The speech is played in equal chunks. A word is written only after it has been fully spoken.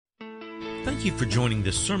Thank you for joining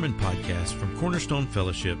this sermon podcast from Cornerstone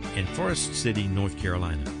Fellowship in Forest City, North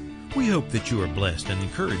Carolina. We hope that you are blessed and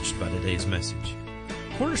encouraged by today's message.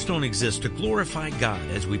 Cornerstone exists to glorify God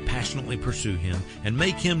as we passionately pursue Him and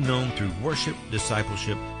make Him known through worship,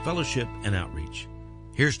 discipleship, fellowship, and outreach.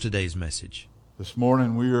 Here's today's message. This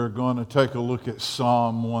morning we are going to take a look at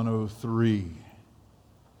Psalm 103.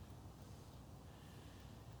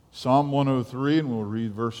 Psalm 103, and we'll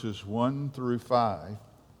read verses 1 through 5.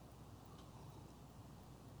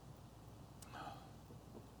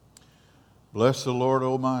 Bless the Lord,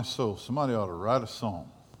 O my soul. Somebody ought to write a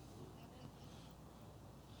song.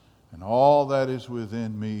 And all that is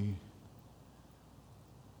within me,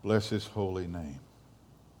 bless His holy name.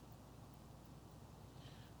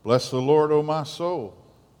 Bless the Lord, O my soul,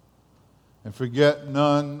 and forget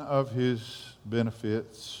none of His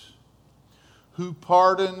benefits, who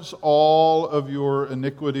pardons all of your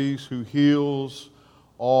iniquities, who heals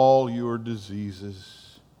all your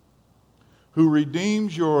diseases, who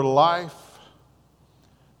redeems your life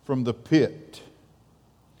from the pit,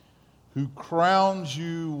 who crowns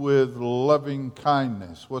you with loving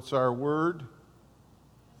kindness. What's our word?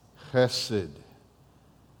 Chesed.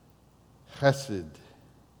 Chesed.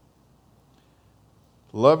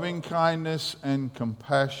 Loving kindness and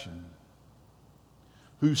compassion,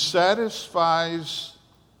 who satisfies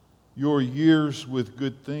your years with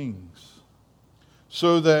good things,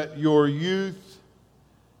 so that your youth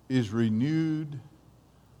is renewed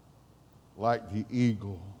like the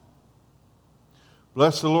eagle.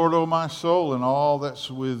 Bless the Lord, O my soul, and all that's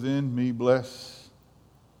within me. Bless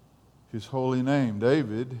His holy name.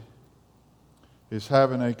 David is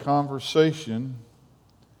having a conversation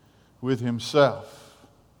with himself.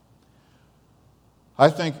 I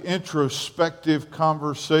think introspective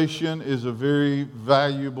conversation is a very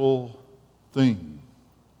valuable thing.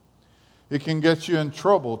 It can get you in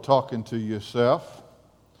trouble talking to yourself.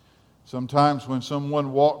 Sometimes when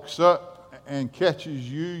someone walks up and catches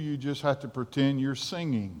you, you just have to pretend you're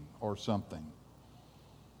singing or something.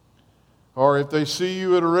 Or if they see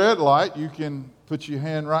you at a red light, you can put your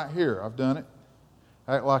hand right here. I've done it.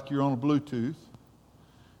 Act like you're on a Bluetooth,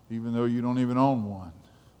 even though you don't even own one.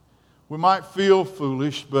 We might feel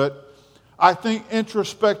foolish, but I think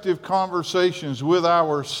introspective conversations with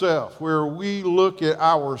ourselves, where we look at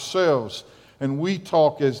ourselves and we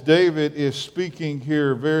talk as David is speaking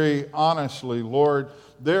here very honestly. Lord,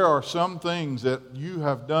 there are some things that you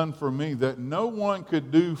have done for me that no one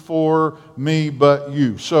could do for me but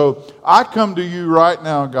you. So I come to you right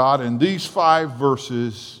now, God, in these 5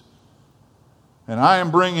 verses, and I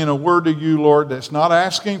am bringing a word to you, Lord, that's not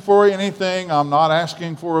asking for anything. I'm not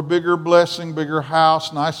asking for a bigger blessing, bigger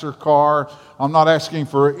house, nicer car. I'm not asking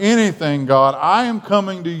for anything, God. I am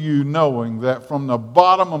coming to you knowing that from the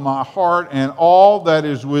bottom of my heart and all that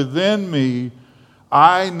is within me,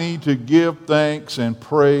 I need to give thanks and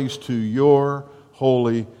praise to your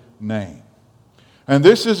holy name. And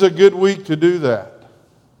this is a good week to do that.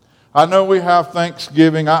 I know we have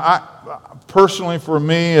Thanksgiving. I personally, for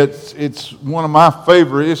me, it's one of my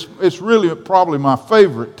favorite. It's really probably my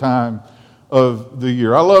favorite time of the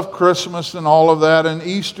year. I love Christmas and all of that, and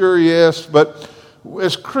Easter, yes, but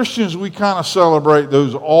as Christians, we kind of celebrate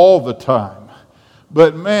those all the time.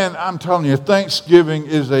 But man, I'm telling you, Thanksgiving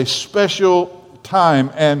is a special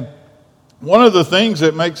time, and one of the things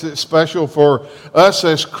that makes it special for us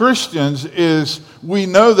as Christians is we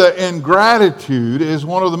know that ingratitude is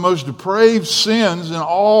one of the most depraved sins in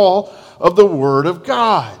all of the Word of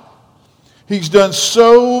God. He's done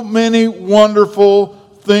so many wonderful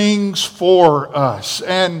things for us,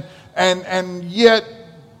 and yet,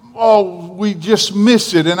 we just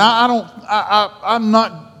miss it. And I'm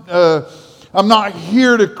not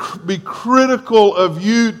here to be critical of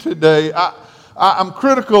you today. I'm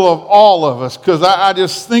critical of all of us because I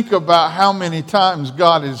just think about how many times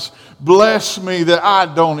God has blessed me that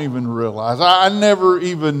I don't even realize. I never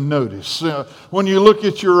even notice. When you look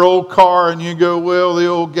at your old car and you go, well, the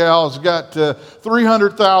old gal's got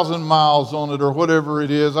 300,000 miles on it or whatever it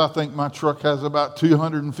is. I think my truck has about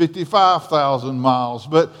 255,000 miles.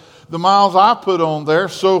 But the miles I put on there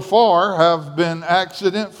so far have been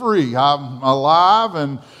accident-free. I'm alive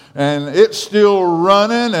and it's still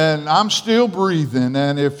running, and I'm still breathing.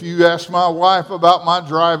 And if you ask my wife about my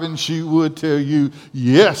driving, she would tell you,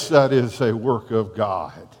 yes, that is a work of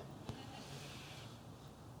God.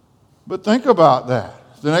 But think about that.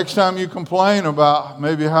 The next time you complain about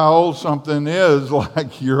maybe how old something is,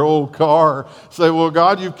 like your old car, say, well,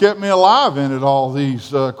 God, you've kept me alive in it all these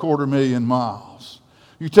 250,000 miles.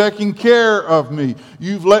 You've taken care of me.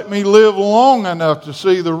 You've let me live long enough to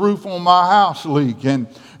see the roof on my house leak.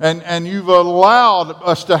 And you've allowed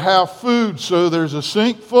us to have food so there's a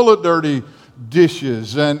sink full of dirty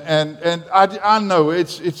dishes. And I know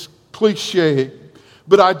it's cliche,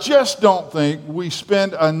 but I just don't think we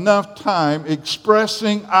spend enough time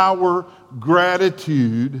expressing our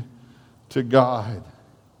gratitude to God.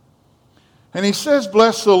 And he says,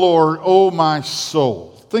 bless the Lord, O my soul.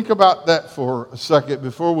 Think about that for a second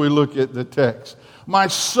before we look at the text. My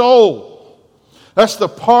soul, that's the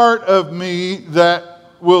part of me that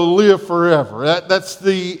will live forever. That's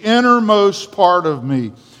the innermost part of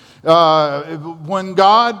me. When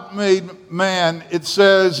God made man, it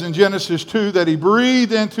says in Genesis 2 that he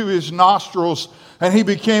breathed into his nostrils and he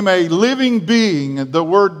became a living being. The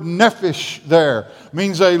word nephesh there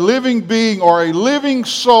means a living being or a living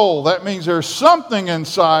soul. That means there's something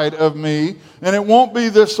inside of me, and it won't be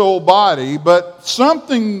this old body, but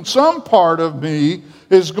some part of me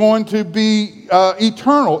is going to be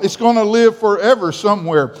eternal. It's going to live forever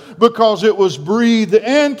somewhere because it was breathed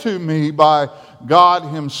into me by God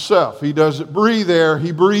himself. He doesn't breathe air,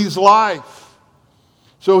 he breathes life.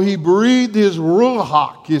 So he breathed his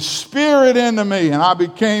ruach, his spirit into me, and I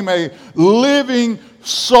became a living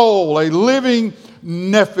soul, a living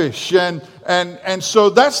nephesh. And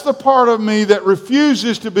so that's the part of me that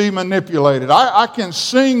refuses to be manipulated. I can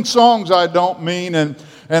sing songs I don't mean, and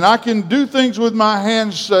I can do things with my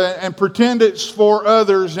hands and pretend it's for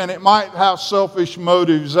others, and it might have selfish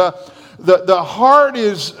motives. The heart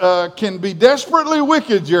can be desperately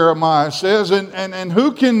wicked, Jeremiah says, and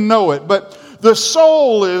who can know it? But the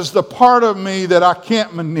soul is the part of me that I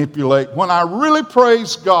can't manipulate. When I really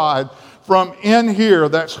praise God from in here,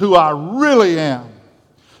 that's who I really am.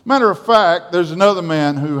 Matter of fact, there's another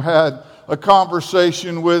man who had a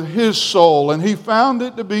conversation with his soul, and he found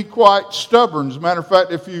it to be quite stubborn. As a matter of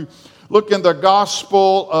fact, if you look in the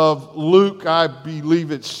Gospel of Luke, I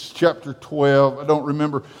believe it's chapter 12, I don't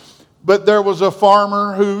remember. But there was a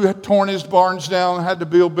farmer who had torn his barns down and had to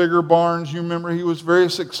build bigger barns. You remember he was very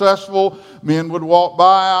successful. Men would walk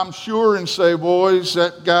by, I'm sure, and say, boys,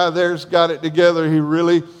 that guy there's got it together. He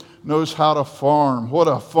really knows how to farm. What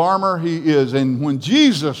a farmer he is. And when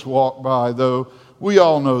Jesus walked by, though, we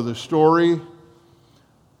all know the story.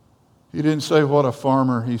 He didn't say, what a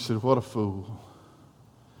farmer. He said, what a fool.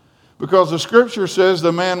 Because the scripture says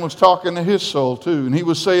the man was talking to his soul, too. And he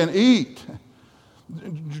was saying, eat,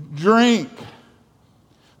 drink,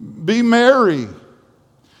 be merry,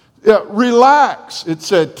 relax. It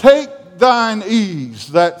said, take thine ease.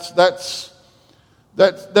 That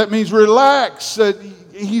means relax.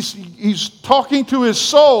 He's talking to his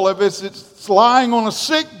soul. If it's lying on a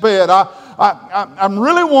sick bed, I'm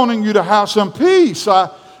really wanting you to have some peace. I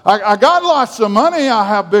got lots of money. I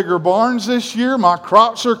have bigger barns this year. My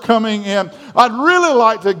crops are coming in. I'd really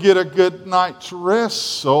like to get a good night's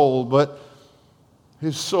rest, soul, but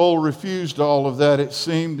his soul refused all of that, it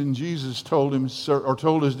seemed, and Jesus told him, or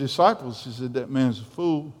told his disciples, he said, that man's a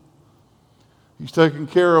fool. He's taken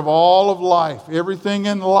care of all of life, everything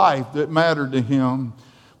in life that mattered to him.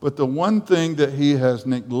 But the one thing that he has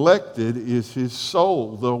neglected is his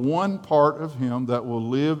soul, the one part of him that will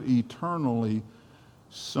live eternally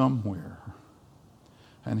somewhere.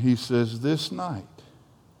 And he says, this night,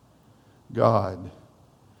 God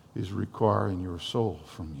is requiring your soul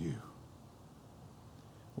from you.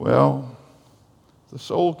 Well, the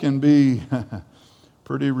soul can be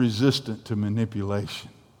pretty resistant to manipulation.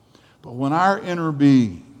 But when our inner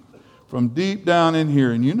being, from deep down in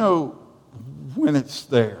here, and you know when it's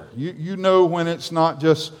there, you know when it's not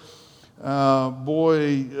just, worked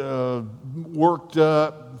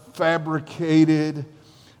up, fabricated.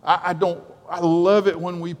 I love it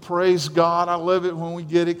when we praise God. I love it when we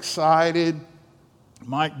get excited.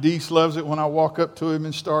 Mike Deese loves it when I walk up to him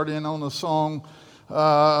and start in on a song.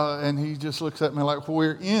 And he just looks at me like,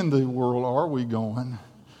 where in the world are we going?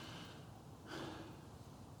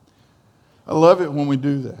 I love it when we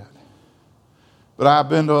do that. But I've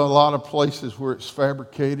been to a lot of places where it's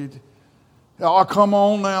fabricated. Oh, come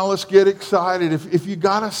on now, let's get excited. If you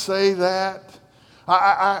got to say that,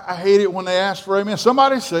 I hate it when they ask for amen.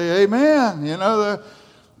 Somebody say amen. You know,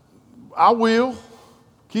 I will.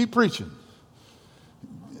 Keep preaching.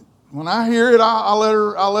 When I hear it,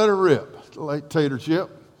 I'll let her rip. Like tater chip.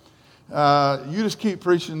 You just keep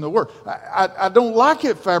preaching the word. I don't like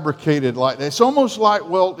it fabricated like that. It's almost like,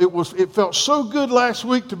 well, it felt so good last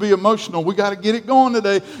week to be emotional. We got to get it going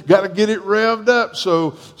today. Got to get it revved up.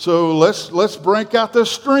 So let's break out the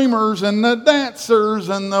streamers and the dancers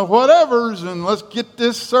and the whatevers, and let's get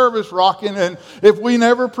this service rocking. And if we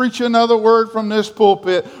never preach another word from this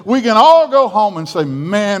pulpit, we can all go home and say,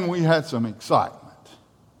 man, we had some excitement.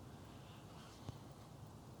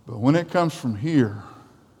 But when it comes from here,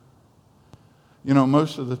 you know,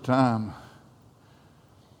 most of the time,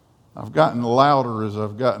 I've gotten louder as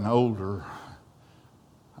I've gotten older.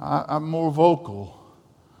 I'm more vocal.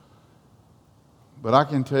 But I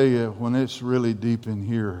can tell you, when it's really deep in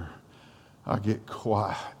here, I get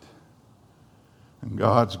quiet. And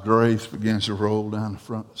God's grace begins to roll down the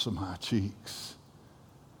fronts of my cheeks.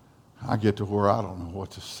 I get to where I don't know what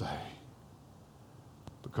to say.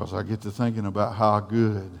 Because I get to thinking about how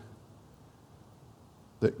good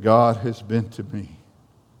that God has been to me.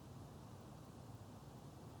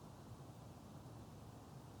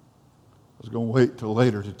 I was going to wait till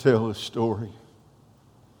later to tell this story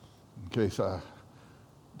in case I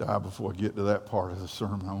die before I get to that part of the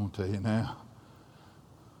sermon. I won't tell you now.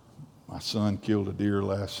 My son killed a deer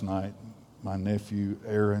last night. My nephew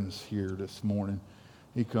Aaron's here this morning.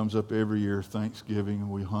 He comes up every year Thanksgiving,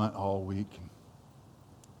 and we hunt all week.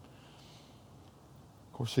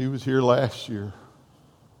 Of course, he was here last year.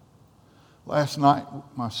 Last night,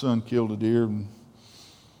 my son killed a deer,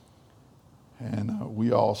 and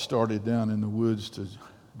we all started down in the woods to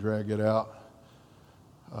drag it out.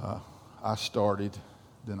 I started,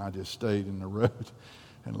 then I just stayed in the road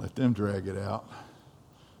and let them drag it out.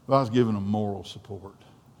 But I was giving them moral support.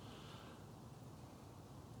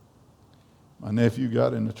 My nephew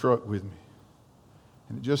got in the truck with me,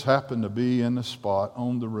 and it just happened to be in the spot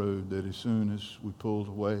on the road that as soon as we pulled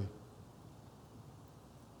away,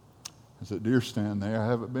 there's a deer stand there. I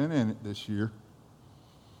haven't been in it this year.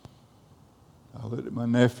 I looked at my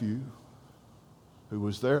nephew, who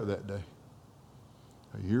was there that day,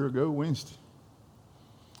 a year ago Wednesday.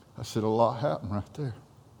 I said, a lot happened right there.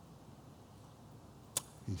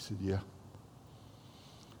 He said, yeah.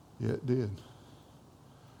 Yeah, it did.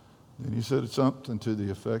 Then he said something to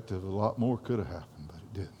the effect of a lot more could have happened, but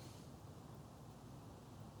it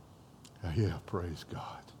didn't. Yeah, praise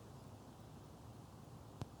God.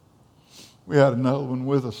 We had another one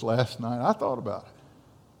with us last night. I thought about it.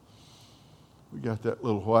 We got that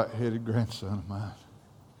little white-headed grandson of mine.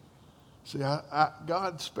 See,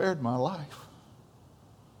 God spared my life.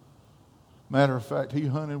 Matter of fact, he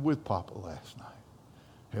hunted with Papa last night.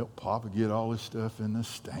 Helped Papa get all his stuff in the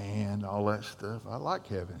stand, all that stuff. I like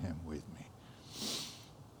having him with me.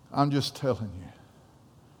 I'm just telling you,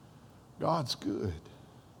 God's good.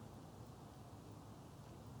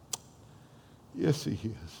 Yes, he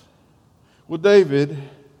is. Well, David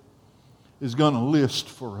is going to list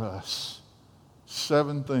for us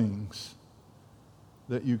 7 things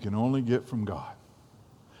that you can only get from God.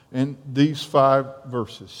 In these 5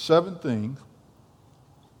 verses, 7 things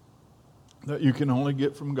that you can only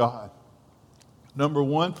get from God. Number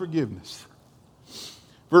 1, forgiveness.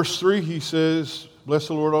 Verse 3, he says, bless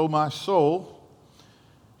the Lord, O my soul.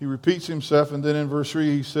 He repeats himself, and then in verse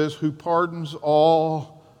 3 he says, who pardons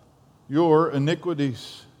all your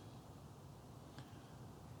iniquities.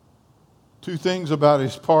 2 things about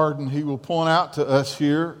his pardon he will point out to us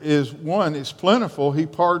here is, 1, it's plentiful. He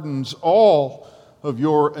pardons all of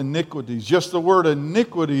your iniquities. Just the word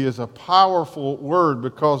iniquity is a powerful word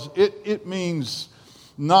because it means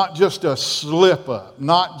not just a slip up,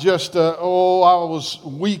 not just I was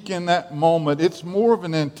weak in that moment. It's more of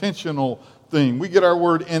an intentional thing. We get our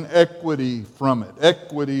word inequity from it.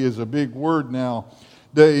 Equity is a big word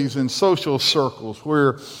nowadays in social circles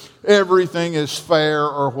where everything is fair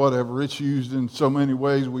or whatever. It's used in so many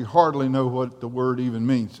ways we hardly know what the word even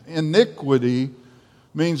means. Iniquity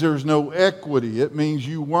means there's no equity. It means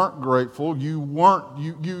you weren't grateful. You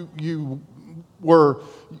were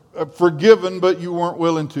forgiven, but you weren't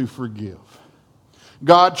willing to forgive.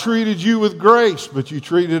 God treated you with grace, but you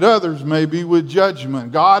treated others maybe with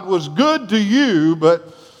judgment. God was good to you,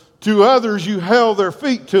 but to others you held their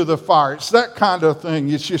feet to the fire. It's that kind of thing.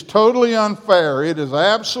 It's just totally unfair. It is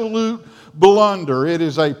absolute blunder. It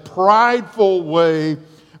is a prideful way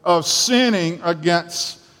of sinning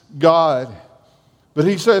against God. But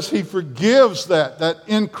he says he forgives that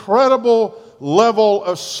incredible level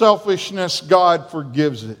of selfishness. God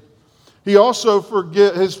forgives it. He also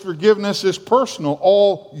his forgiveness is personal.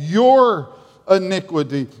 All your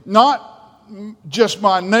iniquity, not just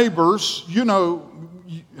my neighbors. You know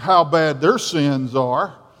how bad their sins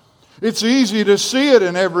are. It's easy to see it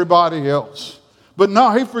in everybody else. But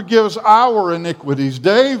no, he forgives our iniquities.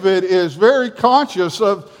 David is very conscious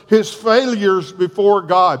of his failures before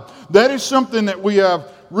God. That is something that we have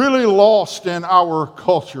really lost in our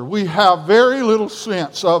culture. We have very little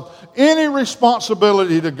sense of any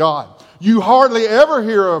responsibility to God. You hardly ever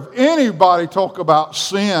hear of anybody talk about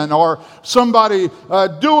sin or somebody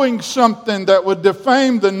doing something that would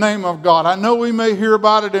defame the name of God. I know we may hear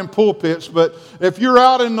about it in pulpits, but if you're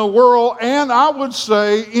out in the world, and I would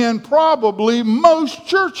say in probably most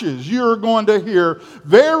churches, you're going to hear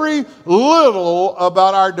very little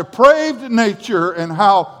about our depraved nature and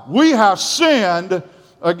how we have sinned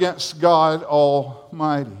against God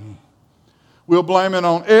Almighty. We'll blame it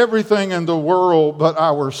on everything in the world but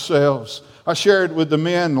ourselves. I shared with the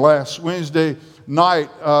men last Wednesday night.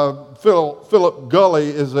 Philip Gulley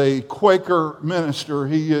is a Quaker minister.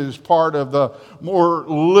 He is part of the more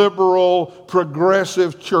liberal,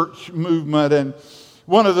 progressive church movement. And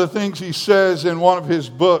one of the things he says in one of his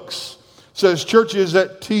books says, churches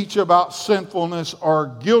that teach about sinfulness are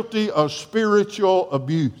guilty of spiritual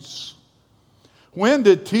abuse. When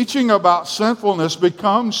did teaching about sinfulness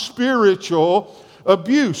become spiritual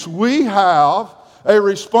abuse? We have a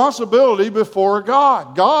responsibility before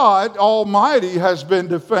God. God Almighty has been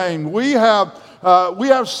defamed. We have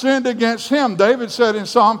sinned against Him. David said in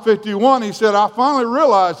Psalm 51, he said, I finally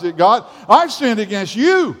realized it, God, I sinned against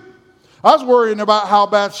you. I was worrying about how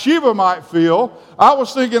Bathsheba might feel. I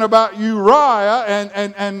was thinking about Uriah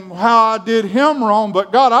and how I did him wrong.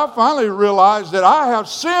 But God, I finally realized that I have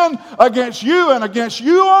sinned against you, and against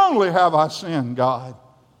you only have I sinned, God.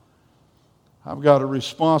 I've got a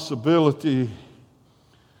responsibility,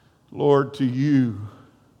 Lord, to you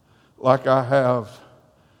like I have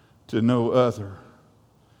to no other.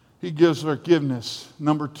 He gives forgiveness.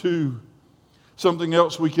 Number 2, something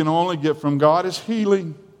else we can only get from God is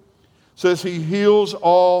healing. Says He heals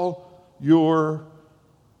all your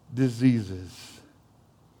diseases.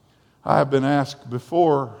 I have been asked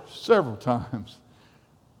before several times,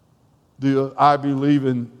 do I believe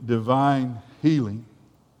in divine healing?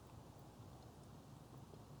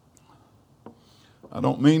 I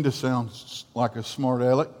don't mean to sound like a smart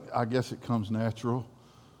aleck. I guess it comes natural.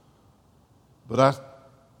 But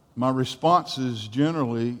my response is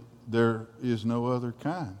generally, there is no other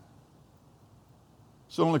kind.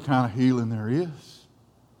 It's the only kind of healing there is.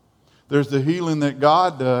 There's the healing that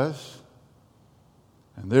God does,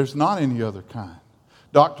 and there's not any other kind.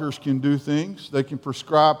 Doctors can do things. They can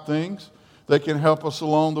prescribe things. They can help us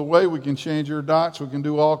along the way. We can change our diets. We can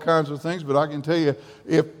do all kinds of things. But I can tell you,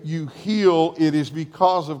 if you heal, it is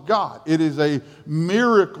because of God. It is a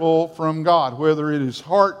miracle from God, whether it is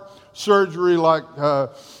heart surgery like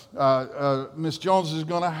Miss Jones is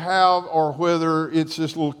going to have, or whether it's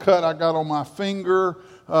this little cut I got on my finger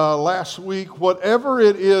last week. Whatever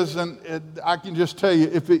it is, and I can just tell you,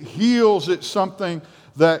 if it heals, it's something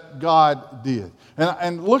that God did.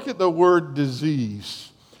 And look at the word disease.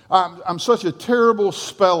 I'm such a terrible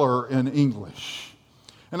speller in English.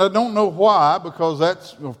 And I don't know why, because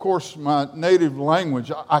that's, of course, my native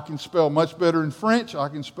language. I can spell much better in French. I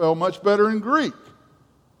can spell much better in Greek.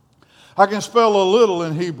 I can spell a little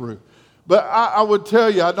in Hebrew. But I would tell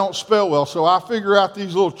you I don't spell well, so I figure out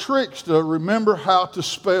these little tricks to remember how to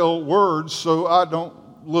spell words so I don't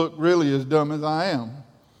look really as dumb as I am.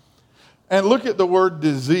 And look at the word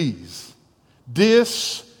disease.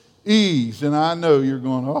 Dis-ease. And I know you're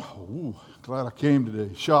going, glad I came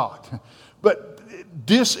today, shocked. But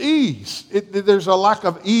dis-ease, there's a lack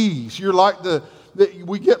of ease. You're like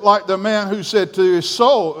we get like the man who said to his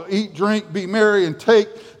soul, eat, drink, be merry, and take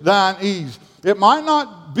thine ease. It might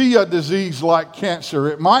not be a disease like cancer.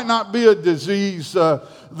 It might not be a disease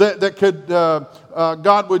that could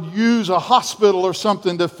God would use a hospital or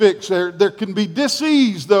something to fix. There can be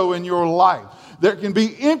disease, though, in your life. There can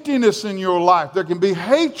be emptiness in your life. There can be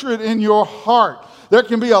hatred in your heart. There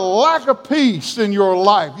can be a lack of peace in your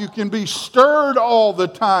life. You can be stirred all the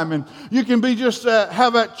time, and you can be just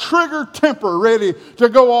have that trigger temper ready to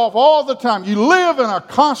go off all the time. You live in a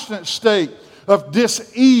constant state of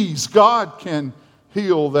dis-ease. God can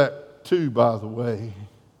heal that too, by the way.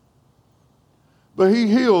 But He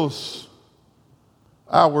heals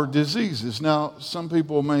our diseases. Now, some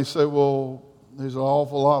people may say, well, there's an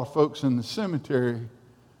awful lot of folks in the cemetery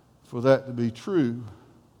for that to be true.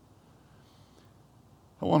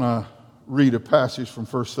 I want to read a passage from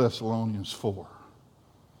 1 Thessalonians 4.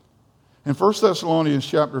 In 1 Thessalonians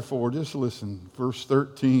chapter 4, just listen, verse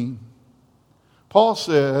 13. Paul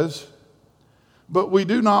says, but we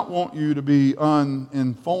do not want you to be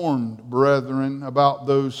uninformed, brethren, about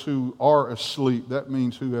those who are asleep. That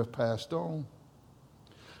means who have passed on.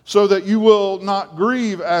 So that you will not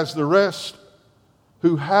grieve as the rest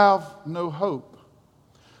who have no hope.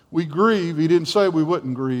 We grieve. He didn't say we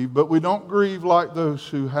wouldn't grieve, but we don't grieve like those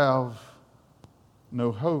who have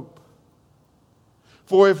no hope.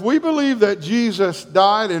 For if we believe that Jesus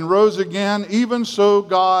died and rose again, even so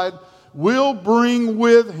God will bring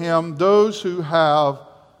with him those who have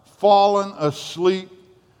fallen asleep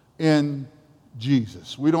in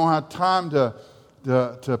Jesus. We don't have time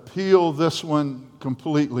to peel this one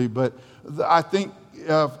completely, but I think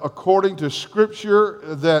according to Scripture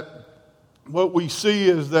that what we see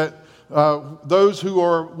is that those who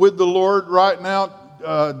are with the Lord right now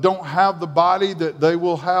don't have the body that they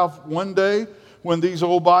will have one day when these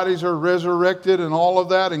old bodies are resurrected and all of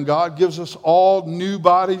that, and God gives us all new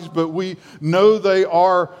bodies, but we know they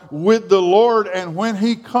are with the Lord, and when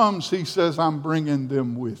He comes, He says, I'm bringing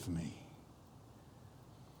them with me.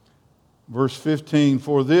 Verse 15,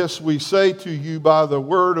 for this we say to you by the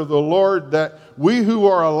word of the Lord, that we who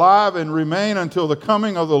are alive and remain until the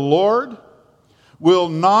coming of the Lord will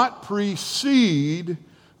not precede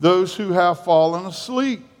those who have fallen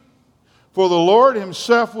asleep. For the Lord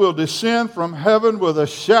himself will descend from heaven with a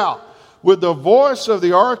shout, with the voice of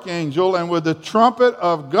the archangel, and with the trumpet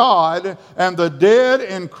of God, and the dead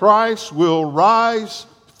in Christ will rise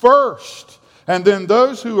first. And then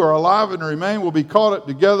those who are alive and remain will be caught up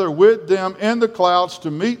together with them in the clouds to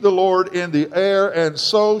meet the Lord in the air, and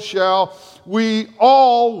so shall we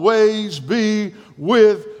always be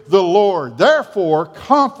with the Lord. Therefore,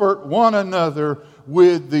 comfort one another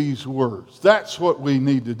with these words. That's what we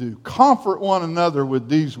need to do. Comfort one another with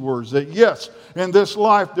these words. That yes, in this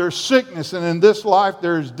life there's sickness, and in this life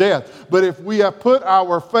there's death. But if we have put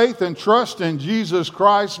our faith and trust in Jesus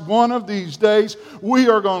Christ, one of these days we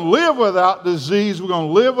are going to live without disease. We're going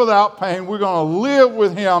to live without pain. We're going to live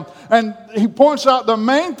with Him. And he points out the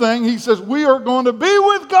main thing. He says we are going to be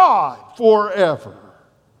with God forever.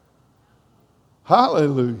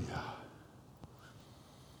 Hallelujah.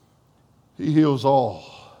 He heals all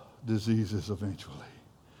diseases eventually.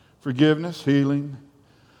 Forgiveness, healing.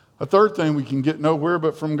 A third thing we can get nowhere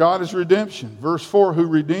but from God is redemption. Verse 4, who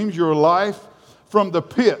redeems your life from the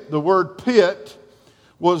pit. The word pit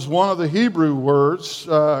was one of the Hebrew words,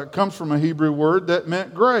 comes from a Hebrew word that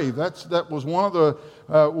meant grave. That was one of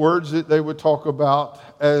the words that they would talk about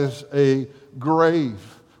as a grave.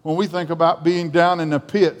 When we think about being down in the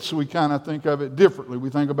pits, we kind of think of it differently. We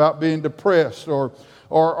think about being depressed or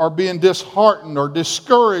being disheartened or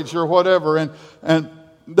discouraged or whatever. And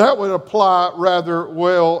that would apply rather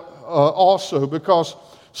well also, because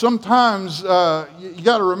sometimes you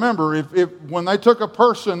got to remember, if when they took a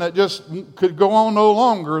person that just could go on no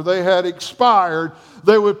longer, they had expired,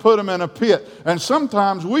 they would put them in a pit. And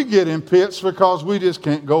sometimes we get in pits because we just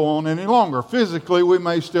can't go on any longer. Physically, we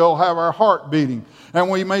may still have our heart beating, and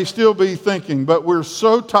we may still be thinking, but we're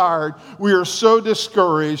so tired, we are so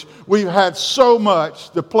discouraged, we've had so much,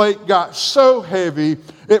 the plate got so heavy,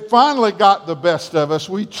 it finally got the best of us.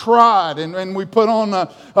 We tried, and we put on a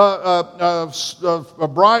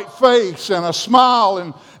bright face and a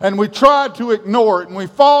smile, and we tried to ignore it, and we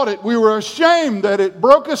fought it. We were ashamed that it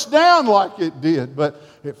broke us down like it did, but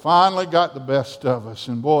it finally got the best of us,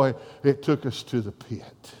 and boy, it took us to the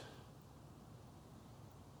pit.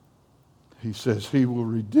 He says He will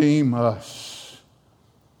redeem us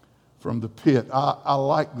from the pit. I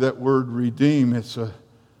like that word redeem. It's a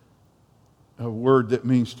word that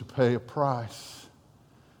means to pay a price.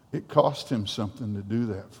 It cost Him something to do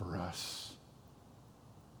that for us.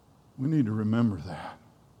 We need to remember that.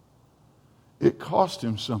 It cost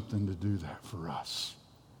Him something to do that for us.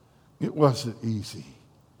 It wasn't easy.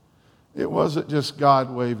 It wasn't just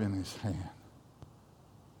God waving His hand.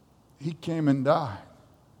 He came and died.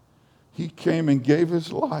 He came and gave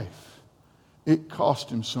His life. It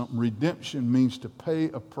cost Him something. Redemption means to pay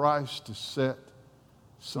a price to set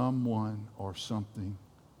someone or something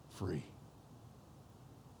free.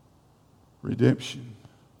 Redemption.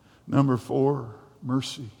 Number 4,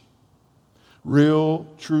 mercy. Real,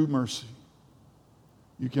 true mercy.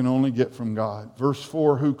 You can only get from God. Verse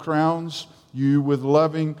 4, who crowns you with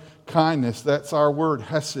loving kindness. That's our word,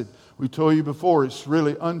 hesed. We told you before, it's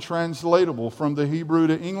really untranslatable from the Hebrew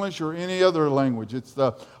to English or any other language. It's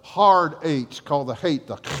the hard H called the hate,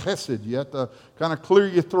 the chesed. You have to kind of clear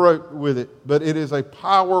your throat with it. But it is a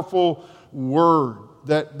powerful word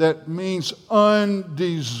that means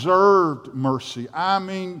undeserved mercy. I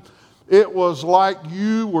mean, it was like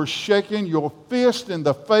you were shaking your fist in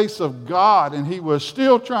the face of God, and He was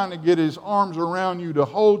still trying to get His arms around you to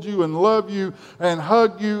hold you and love you and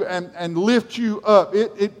hug you and lift you up.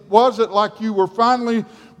 It wasn't like you were finally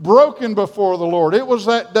broken before the Lord. It was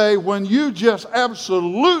that day when you just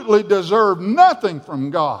absolutely deserved nothing from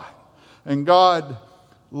God. And God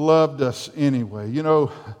loved us anyway. You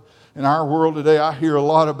know, in our world today, I hear a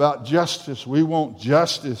lot about justice. We want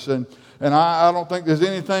justice. And I don't think there's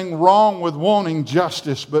anything wrong with wanting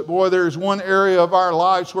justice. But boy, there's one area of our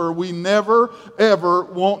lives where we never, ever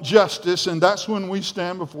want justice. And that's when we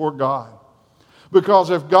stand before God. Because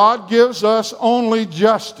if God gives us only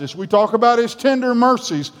justice, we talk about His tender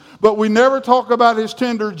mercies, but we never talk about His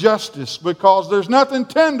tender justice, because there's nothing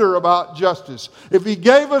tender about justice. If He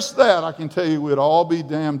gave us that, I can tell you we'd all be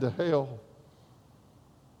damned to hell.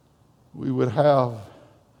 We would have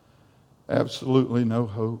absolutely no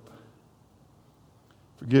hope.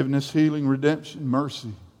 Forgiveness, healing, redemption,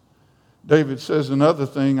 mercy. David says another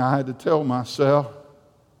thing I had to tell myself.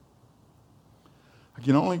 I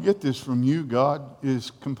can only get this from you, God,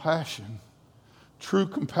 is compassion. True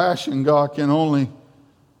compassion, God, can only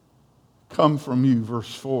come from you.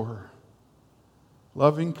 Verse 4.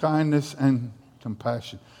 Loving kindness and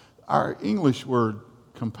compassion. Our English word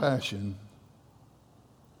compassion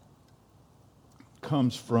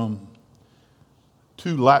comes from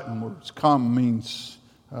two Latin words. Com means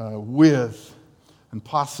with, and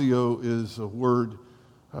passio is a word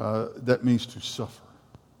that means to suffer.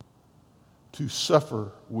 To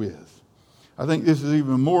suffer with. I think this is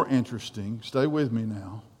even more interesting. Stay with me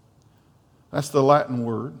now. That's the Latin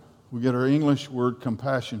word. We get our English word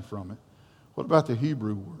compassion from it. What about the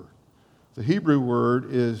Hebrew word? The Hebrew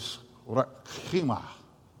word is rakhima.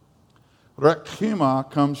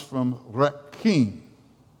 Rakhima comes from rakhim.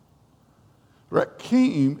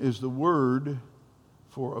 Rakhim is the word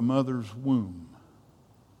for a mother's womb.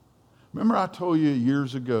 Remember I told you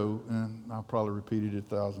years ago, and I'll probably repeat it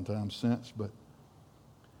 1,000 times since, but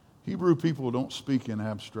Hebrew people don't speak in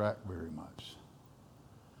abstract very much.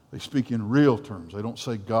 They speak in real terms. They don't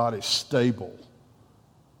say God is stable.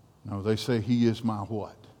 No, they say He is my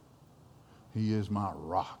what? He is my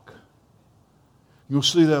rock. You'll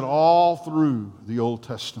see that all through the Old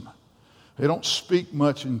Testament. They don't speak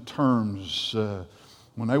much in terms.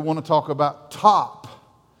 When they want to talk about top,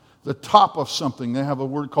 the top of something, they have a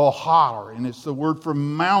word called har, and it's the word for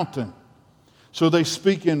mountain. So they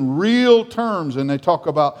speak in real terms, and they talk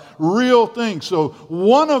about real things. So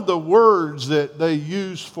one of the words that they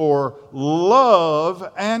use for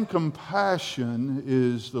love and compassion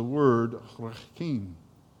is the word rachim.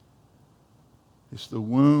 It's the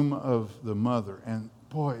womb of the mother. And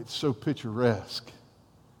boy, it's so picturesque.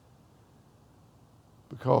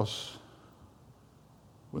 Because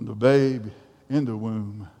when the babe in the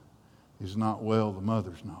womb is not well, the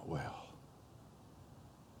mother's not well.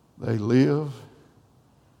 They live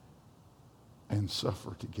and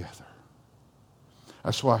suffer together.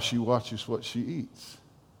 That's why she watches what she eats.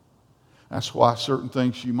 That's why certain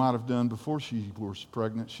things she might have done before she was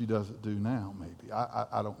pregnant, she doesn't do now, maybe.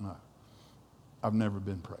 I don't know. I've never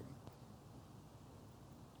been pregnant.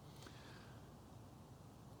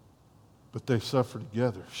 But they suffer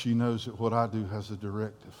together. She knows that what I do has a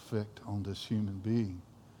direct effect on this human being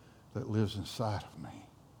that lives inside of me.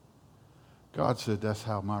 God said that's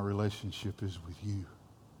how my relationship is with you.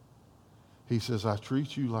 He says, I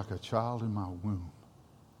treat you like a child in my womb.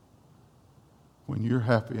 When you're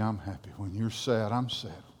happy, I'm happy. When you're sad, I'm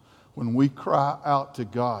sad. When we cry out to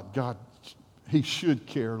God, God, He should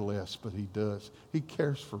care less, but He does. He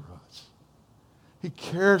cares for us. He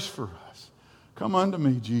cares for us. Come unto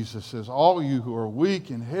me, Jesus says, all you who are weak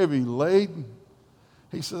and heavy laden.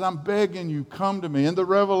 He says, I'm begging you, come to me. In the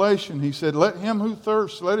Revelation, He said, let him who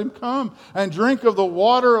thirsts, let him come and drink of the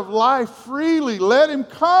water of life freely. Let him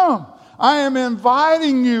come. I am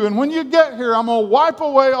inviting you. And when you get here, I'm going to wipe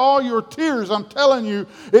away all your tears. I'm telling you,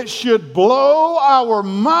 it should blow our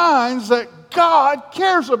minds that God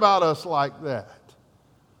cares about us like that.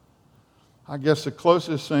 I guess the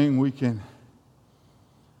closest thing we can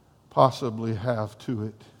possibly have to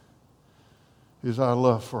it is our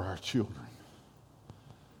love for our children.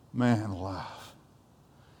 Man alive.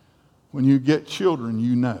 When you get children,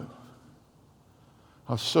 you know.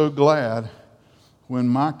 I was so glad when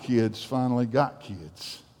my kids finally got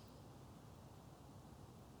kids.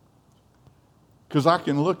 Because I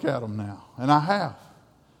can look at them now, and I have,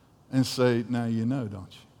 and say, now you know,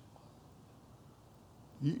 don't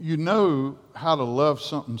you? You know how to love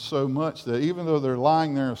something so much that even though they're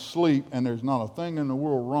lying there asleep and there's not a thing in the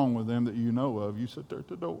world wrong with them that you know of, you sit there at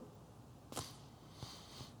the door.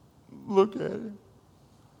 Look at it.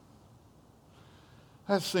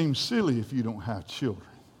 That seems silly if you don't have children.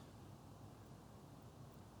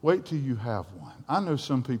 Wait till you have one. I know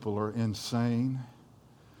some people are insane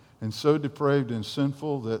and so depraved and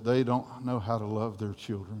sinful that they don't know how to love their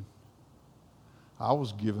children. I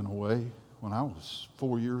was given away when I was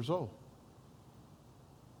 4 years old.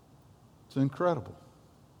 It's incredible.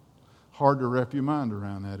 Hard to wrap your mind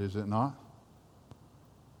around that, is it not?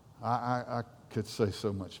 I could say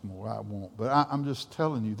so much more. I won't. But I'm just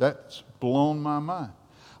telling you, that's blown my mind.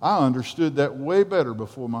 I understood that way better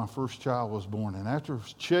before my first child was born. And after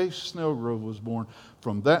Chase Snellgrove was born,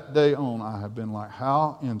 from that day on, I have been like,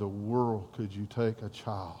 how in the world could you take a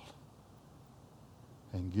child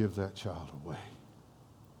and give that child away?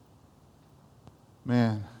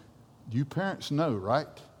 Man, you parents know, right?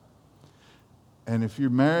 And if you're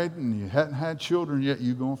married and you hadn't had children yet,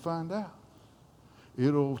 you're going to find out.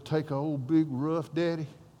 It'll take an old big rough daddy.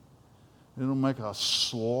 It'll make a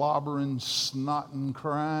slobbering, snotting,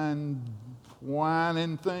 crying,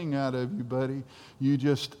 whining thing out of you, buddy. You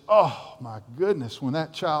just, oh my goodness, when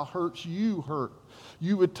that child hurts, you hurt.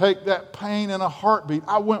 You would take that pain in a heartbeat.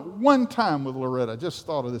 I went one time with Loretta. I just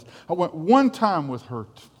thought of this. I went one time with her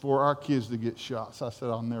for our kids to get shots. I said,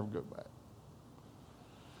 I'll never go back.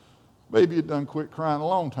 Baby had done quit crying a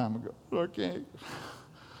long time ago. I can't.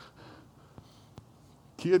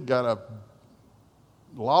 Kid got a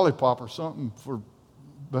lollipop or something for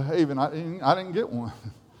behaving. I didn't get one.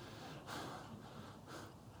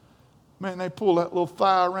 Man, they pulled that little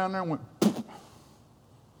thigh around there and went, poof.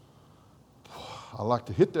 I like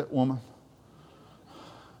to hit that woman.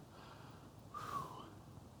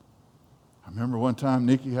 I remember one time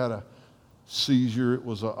Nikki had a seizure. It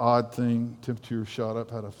was an odd thing. Temperature shot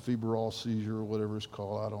up, had a febrile seizure or whatever it's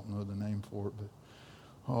called. I don't know the name for it, but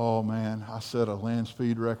oh man, I set a land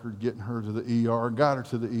speed record getting her to the ER, got her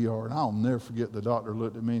to the ER, and I'll never forget the doctor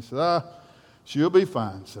looked at me and said, she'll be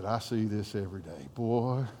fine. I said, I see this every day.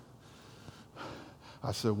 Boy.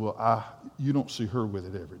 I said, well, you don't see her with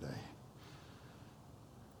it every day.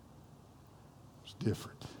 It's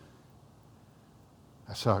different.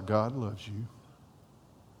 That's how God loves you.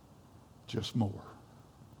 Just more.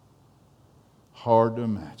 Hard to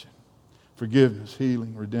imagine. Forgiveness,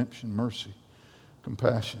 healing, redemption, mercy,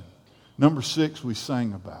 compassion. Number 6, we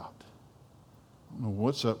sang about. I don't know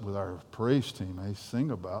what's up with our praise team. They sing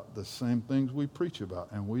about the same things we preach about,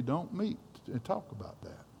 and we don't meet and talk about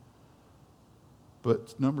that.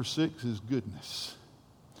 But number 6 is goodness.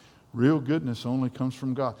 Real goodness only comes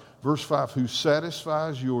from God. Verse 5, who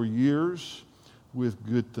satisfies your years with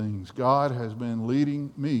good things. God has been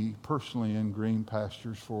leading me personally in green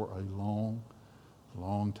pastures for a long,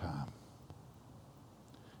 long time.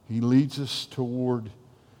 He leads us toward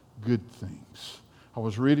good things. I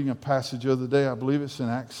was reading a passage the other day, I believe it's in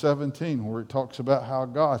Acts 17, where it talks about how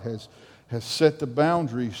God has set the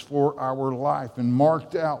boundaries for our life and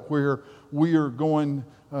marked out where we are going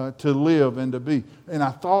to live and to be. And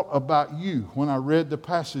I thought about you when I read the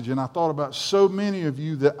passage, and I thought about so many of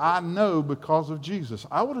you that I know because of Jesus.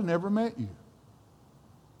 I would have never met you.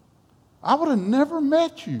 I would have never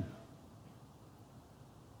met you.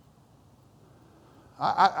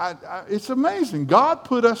 It's amazing. God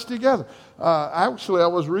put us together. Actually, I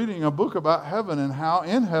was reading a book about heaven and how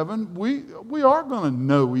in heaven we are going to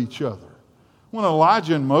know each other. When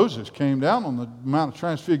Elijah and Moses came down on the Mount of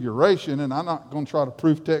Transfiguration, and I'm not going to try to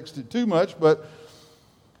proof text it too much, but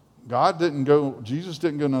Jesus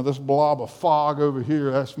didn't go, now this blob of fog over here,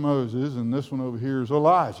 that's Moses, and this one over here is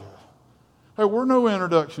Elijah. There were no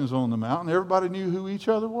introductions on the mountain. Everybody knew who each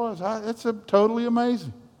other was. It's totally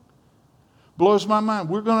amazing. Blows my mind.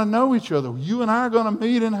 We're going to know each other. You and I are going to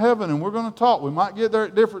meet in heaven, and we're going to talk. We might get there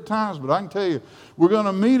at different times, but I can tell you, we're going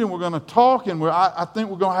to meet and we're going to talk, and I think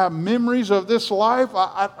we're going to have memories of this life.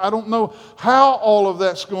 I don't know how all of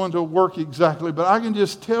that's going to work exactly, but I can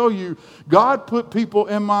just tell you, God put people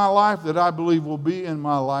in my life that I believe will be in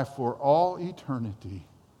my life for all eternity.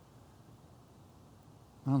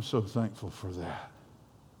 I'm so thankful for that.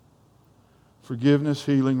 Forgiveness,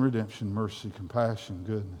 healing, redemption, mercy, compassion,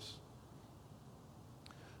 goodness.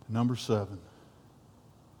 Number 7,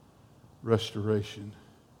 restoration.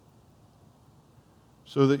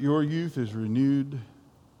 So that your youth is renewed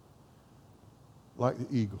like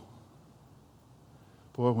the eagle.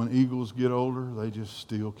 Boy, when eagles get older, they just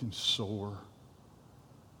still can soar.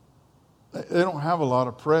 They don't have a lot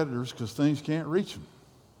of predators because things can't reach them.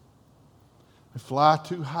 They fly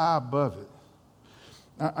too high above it.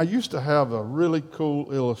 I used to have a really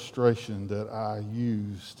cool illustration that I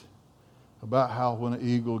used about how when an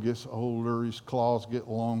eagle gets older, his claws get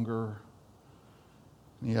longer.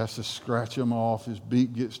 And he has to scratch them off. His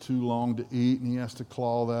beak gets too long to eat, and he has to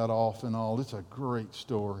claw that off and all. It's a great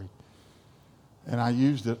story. And I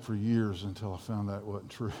used it for years until I found that wasn't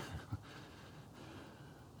true.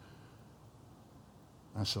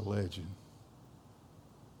 That's a legend.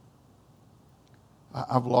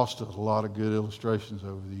 I've lost a lot of good illustrations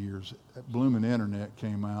over the years. That blooming internet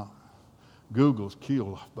came out. Google's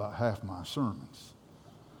killed about half my sermons.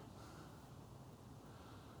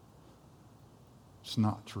 It's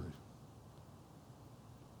not true.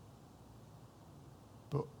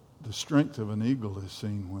 But the strength of an eagle is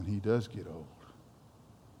seen when he does get old.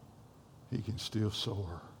 He can still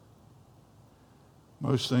soar.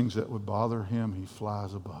 Most things that would bother him, he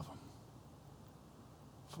flies above them.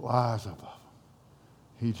 Flies above them.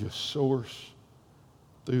 He just soars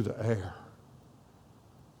through the air.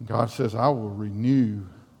 And God says, I will renew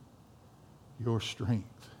your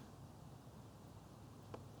strength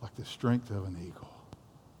like the strength of an eagle.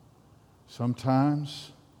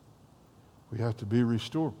 Sometimes we have to be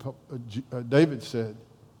restored. David said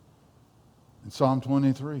in Psalm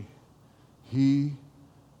 23, He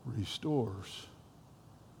restores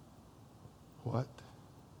what?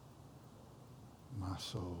 My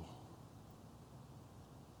soul.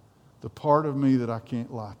 The part of me that I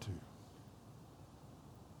can't lie to.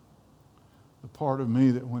 The part of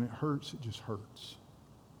me that when it hurts, it just hurts.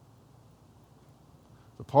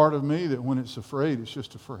 The part of me that when it's afraid, it's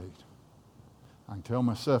just afraid. I can tell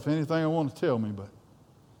myself anything I want to tell me, but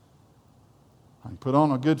I can put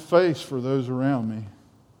on a good face for those around me.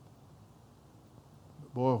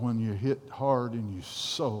 But boy, when you hit hard in your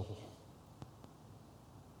soul,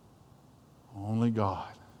 only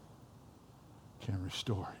God can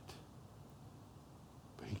restore it.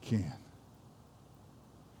 But He can.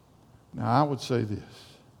 Now, I would say this.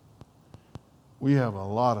 We have a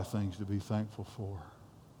lot of things to be thankful for.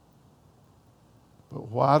 But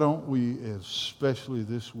why don't we, especially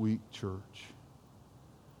this week, church,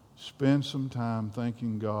 spend some time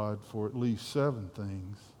thanking God for at least 7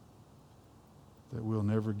 things that we'll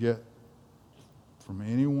never get from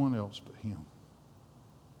anyone else but Him.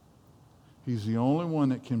 He's the only one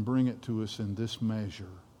that can bring it to us in this measure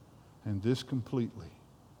and this completely.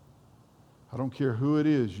 I don't care who it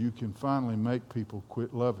is, you can finally make people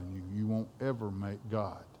quit loving you. You won't ever make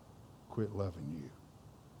God quit loving you.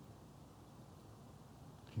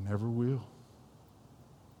 He never will.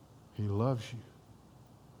 He loves you.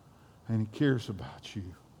 And He cares about you.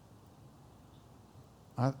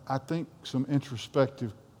 I think some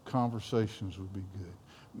introspective conversations would be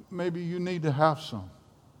good. Maybe you need to have some.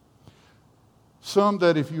 Some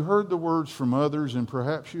that if you heard the words from others, and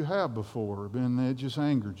perhaps you have before, then it just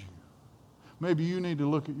angered you. Maybe you need to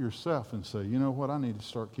look at yourself and say, you know what, I need to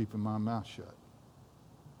start keeping my mouth shut.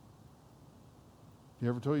 You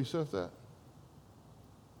ever told yourself that?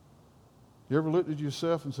 You ever looked at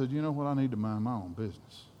yourself and said, you know what, I need to mind my own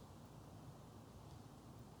business?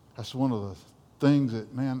 That's one of the things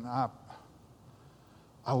that, man,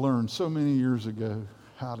 I learned so many years ago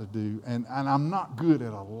how to do. And I'm not good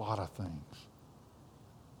at a lot of things.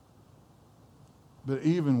 But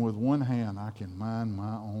even with one hand, I can mind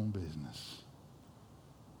my own business.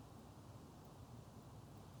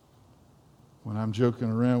 When I'm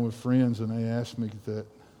joking around with friends and they ask me that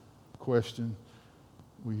question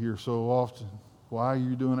we hear so often, why are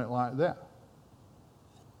you doing it like that?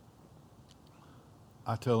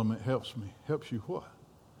 I tell them it helps me. Helps you what?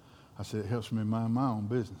 I said, it helps me mind my own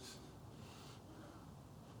business.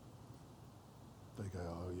 They go,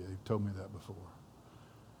 oh yeah, you've told me that before.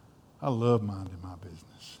 I love minding my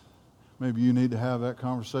business. Maybe you need to have that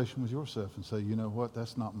conversation with yourself and say, you know what,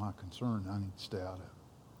 that's not my concern. I need to stay out of it.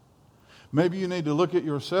 Maybe you need to look at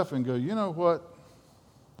yourself and go, you know what,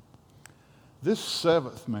 this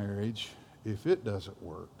 7th marriage, if it doesn't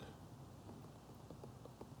work,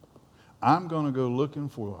 I'm going to go looking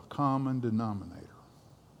for a common denominator.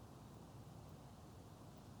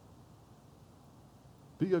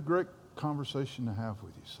 Be a great conversation to have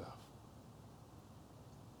with yourself.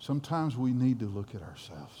 Sometimes we need to look at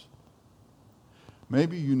ourselves.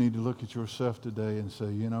 Maybe you need to look at yourself today and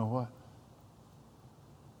say, you know what?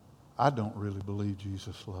 I don't really believe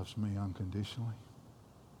Jesus loves me unconditionally.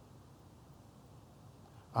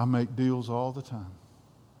 I make deals all the time.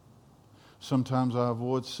 Sometimes I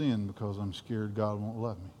avoid sin because I'm scared God won't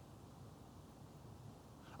love me.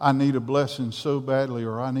 I need a blessing so badly,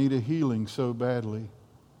 or I need a healing so badly.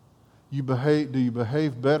 Do you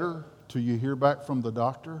behave better till you hear back from the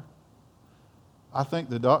doctor? I think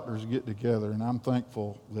the doctors get together, and I'm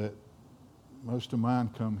thankful that most of mine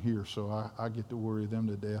come here, so I get to worry them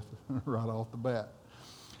to death right off the bat.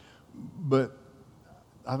 But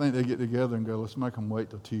I think they get together and go, let's make them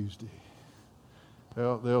wait till Tuesday.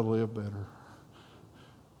 They'll live better.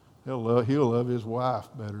 He'll love his wife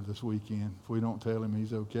better this weekend if we don't tell him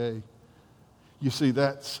he's okay. You see,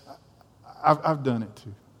 I've done it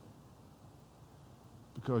too.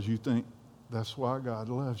 Because you think that's why God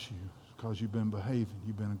loves you, because you've been behaving,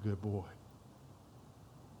 you've been a good boy.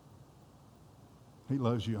 He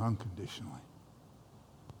loves you unconditionally.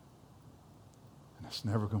 And it's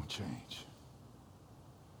never going to change.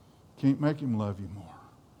 can't make him love you more.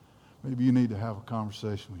 Maybe you need to have a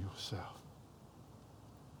conversation with yourself.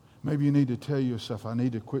 Maybe you need to tell yourself, I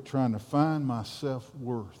need to quit trying to find my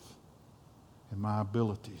self-worth in my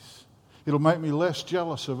abilities. It'll make me less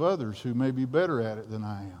jealous of others who may be better at it than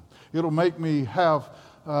I am. It'll make me have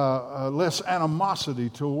less animosity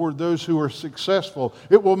toward those who are successful.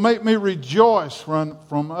 It will make me rejoice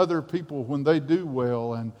from other people when they do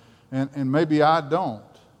well and maybe I don't.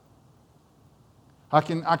 I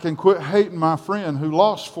can quit hating my friend who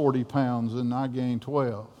lost 40 pounds and I gained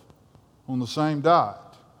 12 on the same diet.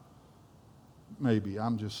 Maybe,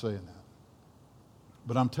 I'm just saying that.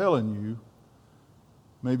 But I'm telling you,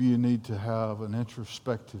 maybe you need to have an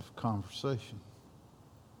introspective conversation.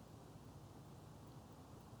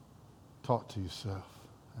 Talk to yourself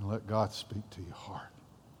and let God speak to your heart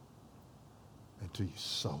and to your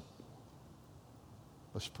soul.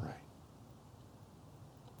 Let's pray.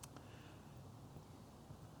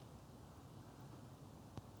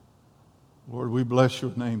 Lord, we bless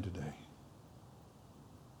your name today.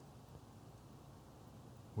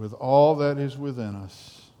 With all that is within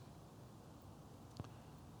us,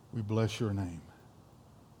 we bless your name.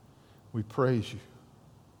 We praise you.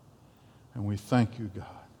 And we thank you, God,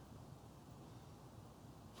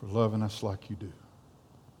 for loving us like you do.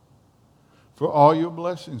 For all your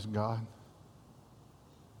blessings, God.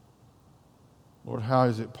 Lord, how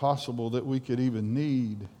is it possible that we could even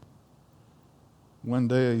need one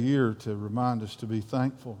day a year to remind us to be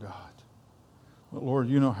thankful, God? But Lord,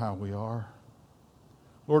 you know how we are.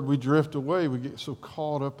 Lord, we drift away. We get so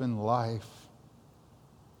caught up in life.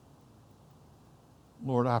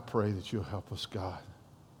 Lord, I pray that you'll help us, God,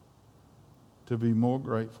 to be more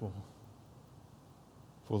grateful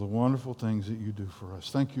for the wonderful things that you do for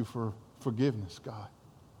us. Thank you for forgiveness, God,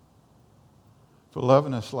 for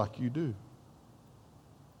loving us like you do.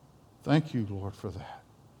 Thank you, Lord, for that,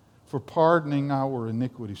 for pardoning our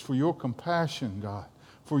iniquities, for your compassion, God,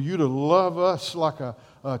 for you to love us like a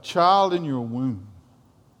child in your womb.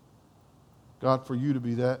 God, for you to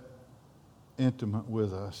be that intimate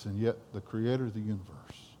with us, and yet the creator of the universe.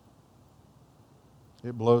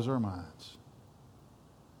 It blows our minds.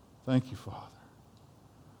 Thank you, Father.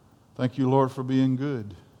 Thank you, Lord, for being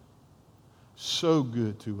good. So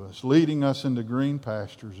good to us, leading us into green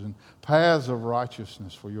pastures and paths of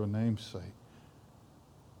righteousness for your name's sake.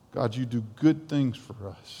 God, you do good things for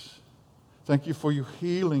us. Thank you for your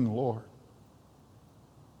healing, Lord.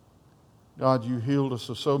 God, you healed us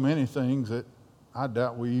of so many things that I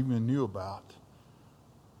doubt we even knew about.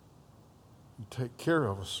 You take care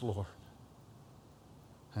of us, Lord.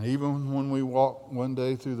 And even when we walk one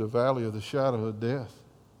day through the valley of the shadow of death,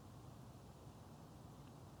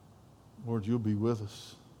 Lord, you'll be with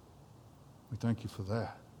us. We thank you for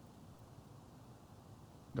that.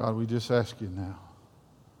 God, we just ask you now,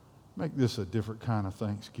 make this a different kind of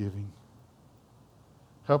Thanksgiving.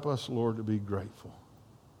 Help us, Lord, to be grateful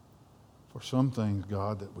for some things,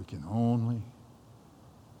 God, that we can only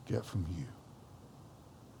get from you.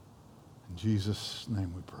 In Jesus'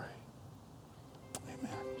 name we pray. Amen.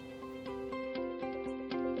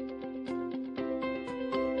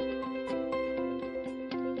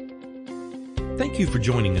 Thank you for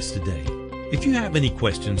joining us today. If you have any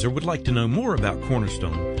questions or would like to know more about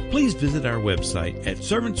Cornerstone, please visit our website at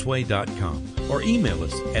servantsway.com or email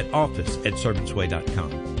us at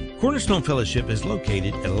office@servantsway.com. Cornerstone Fellowship is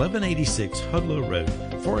located at 1186 Hudlow Road,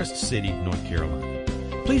 Forest City, North Carolina.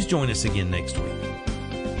 Please join us again next week.